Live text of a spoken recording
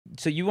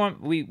So you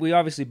want we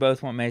obviously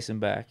both want Mason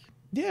back.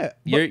 Yeah,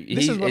 but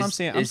this is what I'm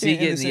saying. Is he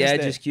getting the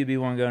edge as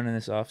QB1 going in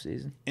this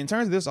offseason? In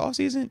terms of this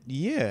offseason,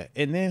 yeah.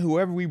 And then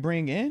whoever we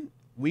bring in,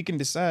 we can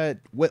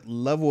decide what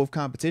level of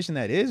competition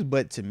that is.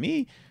 But to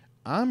me,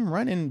 I'm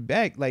running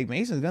back like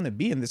Mason's going to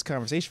be in this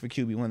conversation for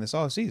QB1 this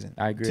offseason.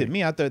 I agree. To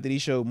me, I thought that he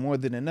showed more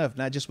than enough,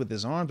 not just with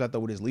his arms. I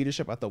thought with his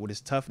leadership. I thought with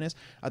his toughness.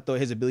 I thought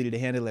his ability to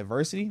handle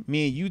adversity.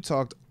 Me and you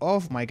talked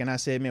off mic, and I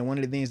said, man, one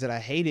of the things that I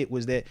hated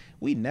was that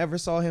we never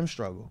saw him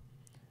struggle.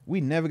 We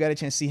never got a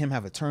chance to see him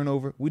have a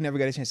turnover. We never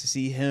got a chance to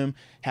see him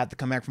have to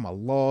come back from a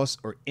loss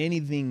or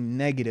anything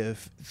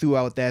negative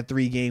throughout that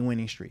 3-game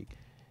winning streak.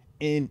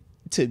 And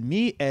to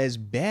me, as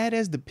bad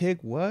as the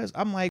pick was,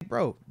 I'm like,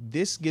 bro,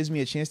 this gives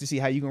me a chance to see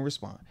how you're going to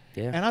respond.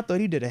 Yeah. And I thought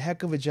he did a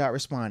heck of a job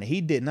responding.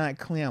 He did not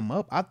clam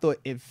up. I thought,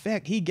 in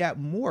fact, he got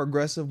more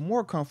aggressive,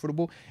 more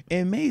comfortable,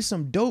 and made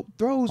some dope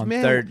throws, on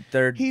man.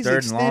 He's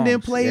extending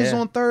plays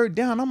on third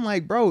down. I'm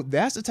like, bro,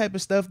 that's the type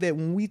of stuff that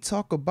when we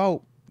talk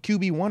about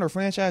QB1 or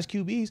franchise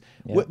QBs,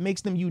 what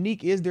makes them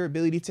unique is their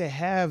ability to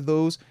have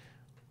those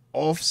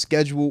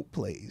off-schedule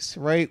plays,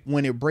 right?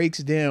 When it breaks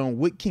down,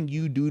 what can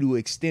you do to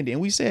extend it? And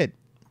we said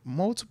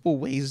multiple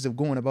ways of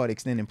going about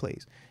extending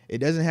plays. It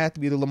doesn't have to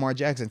be the Lamar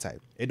Jackson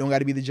type. It don't got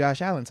to be the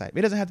Josh Allen type.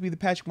 It doesn't have to be the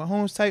Patrick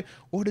Mahomes type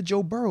or the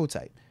Joe Burrow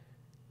type.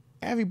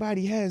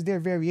 Everybody has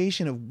their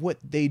variation of what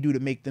they do to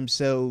make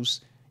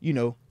themselves,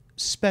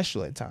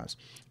 special at times.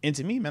 And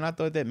to me, man, I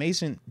thought that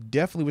Mason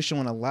definitely was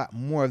showing a lot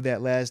more of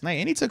that last night.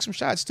 And he took some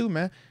shots too,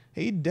 man.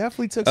 He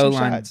definitely took some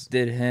shots.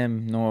 Did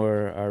him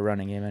nor our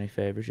running game any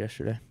favors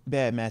yesterday.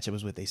 Bad matchup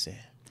is what they said.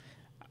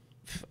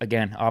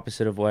 Again,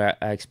 opposite of what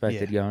I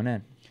expected going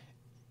in.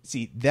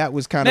 See, that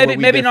was kind of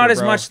maybe not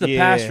as much the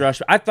pass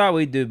rush. I thought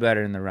we'd do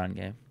better in the run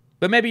game.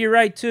 But maybe you're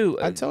right, too.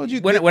 I told you.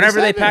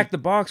 Whenever they packed the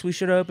box, we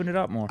should have opened it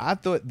up more. I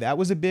thought that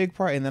was a big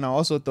part. And then I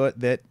also thought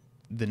that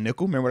the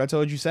nickel, remember what I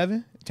told you,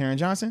 7? Taron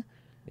Johnson?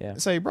 Yeah.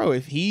 Say, bro,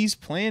 if he's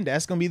playing,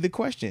 that's going to be the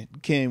question.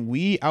 Can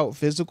we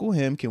out-physical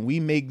him? Can we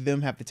make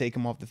them have to take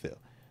him off the field?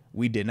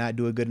 We did not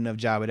do a good enough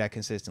job of that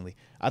consistently.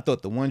 I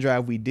thought the one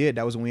drive we did,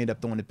 that was when we ended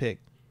up throwing the pick.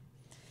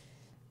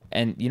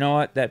 And you know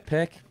what? That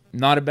pick,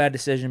 not a bad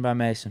decision by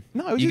Mason.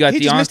 No, you got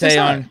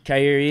Deontay on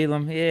Khair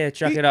Elam. Yeah,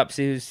 chuck it up.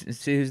 See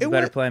who's the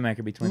better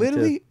playmaker between the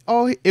two.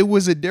 Literally, it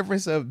was a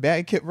difference of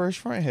back hip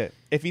versus front hip.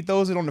 If he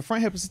throws it on the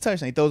front hip, it's a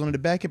touchdown. He throws it on the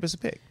back hip, it's a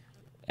pick.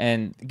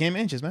 And game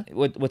inches, man.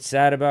 What's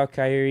sad about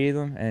Khair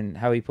Elam and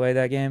how he played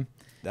that game?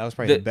 That was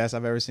probably the best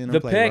I've ever seen him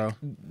play, bro.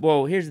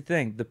 Well, here's the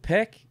thing. The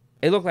pick,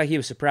 it looked like he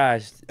was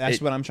surprised. That's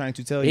what I'm trying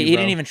to tell you, He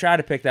didn't even try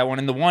to pick that one.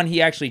 And the one he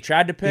actually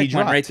tried to pick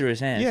went right through his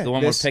hands. Yeah, the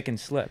one where pick and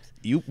slipped.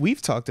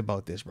 We've talked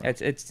about this, bro.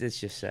 It's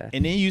just sad.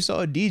 And then you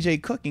saw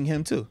DJ cooking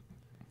him, too.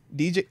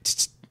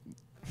 DJ,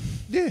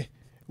 yeah.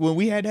 When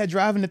we had that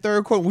drive in the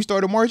third quarter, we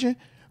started marching,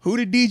 who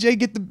did DJ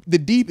get the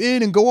deep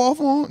end and go off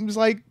on? It was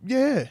like,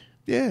 yeah.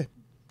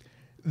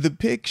 The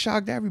pick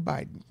shocked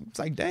everybody. It's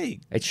like,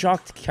 dang. It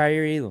shocked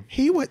Khair Elam.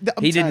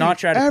 He did not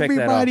try to pick that off.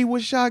 Everybody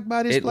was shocked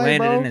by this play,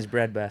 bro. It landed in his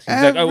breadbasket.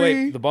 He's like, oh,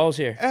 wait, the ball's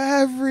here.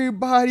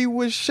 Everybody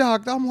was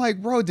shocked. I'm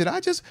like, bro, did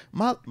I just...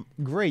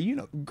 Gray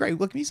looked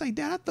at me. He's like,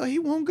 Dad, I thought he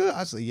won good.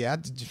 I said, yeah,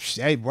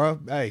 hey, bro,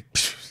 hey.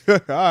 All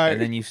right.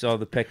 And then you saw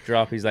the pick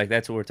drop. He's like,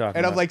 that's what we're talking about.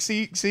 And I'm like,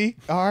 see,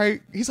 all right.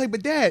 He's like,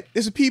 but Dad,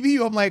 it's a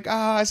PBU. I'm like,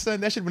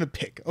 son, that should have been a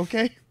pick,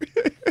 okay?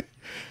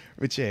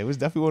 But yeah, it was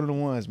definitely one of the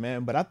ones,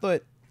 man. But I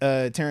thought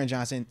Taron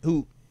Johnson,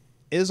 who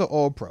is an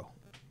all-pro,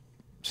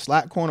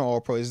 slot corner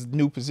all-pro is a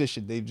new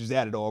position. They've just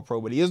added all-pro,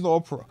 but he is an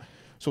all-pro.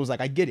 So it was like,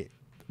 I get it.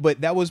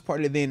 But that was part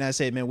of the thing I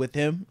said, man, with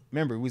him,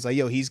 remember, we was like,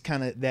 yo, he's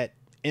kind of that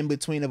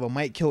in-between of a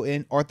Mike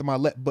Hilton, Arthur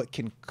Marlette, but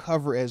can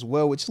cover as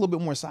well, with just a little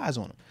bit more size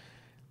on him.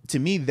 To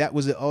me, that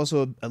was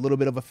also a little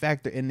bit of a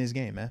factor in this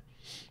game, man.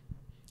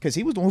 Because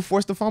he was the one who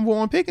forced the fumble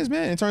on Pickens,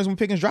 man, in terms of when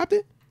Pickens dropped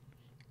it.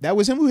 That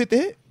was him who hit the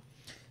hit.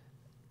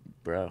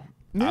 Bro.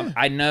 Yeah.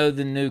 I know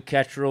the new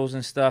catch rules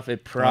and stuff.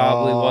 It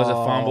probably was a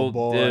fumble,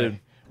 boy. Dude.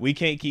 We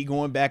can't keep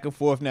going back and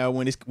forth now.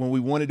 When we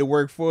wanted to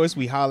work for us,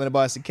 we hollering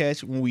about it's a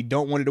catch. When we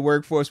don't want it to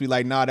work for us, we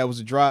like, nah, that was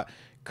a drop.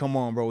 Come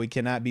on, bro. We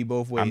cannot be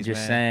both ways, I'm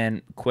just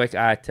saying, quick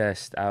eye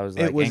test. I was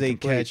like, it was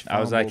incomplete. A catch fumble,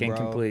 I was like,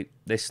 incomplete.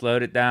 Bro. They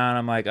slowed it down.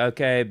 I'm like,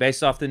 okay,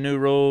 based off the new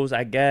rules,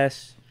 I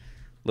guess.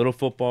 Little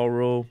football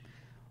rule.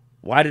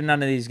 Why did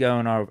none of these go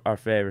in our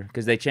favor?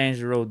 Because they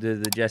changed the rule to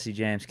the Jesse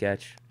James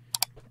catch,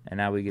 and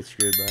now we get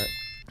screwed by it.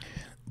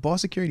 Ball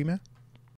security, man.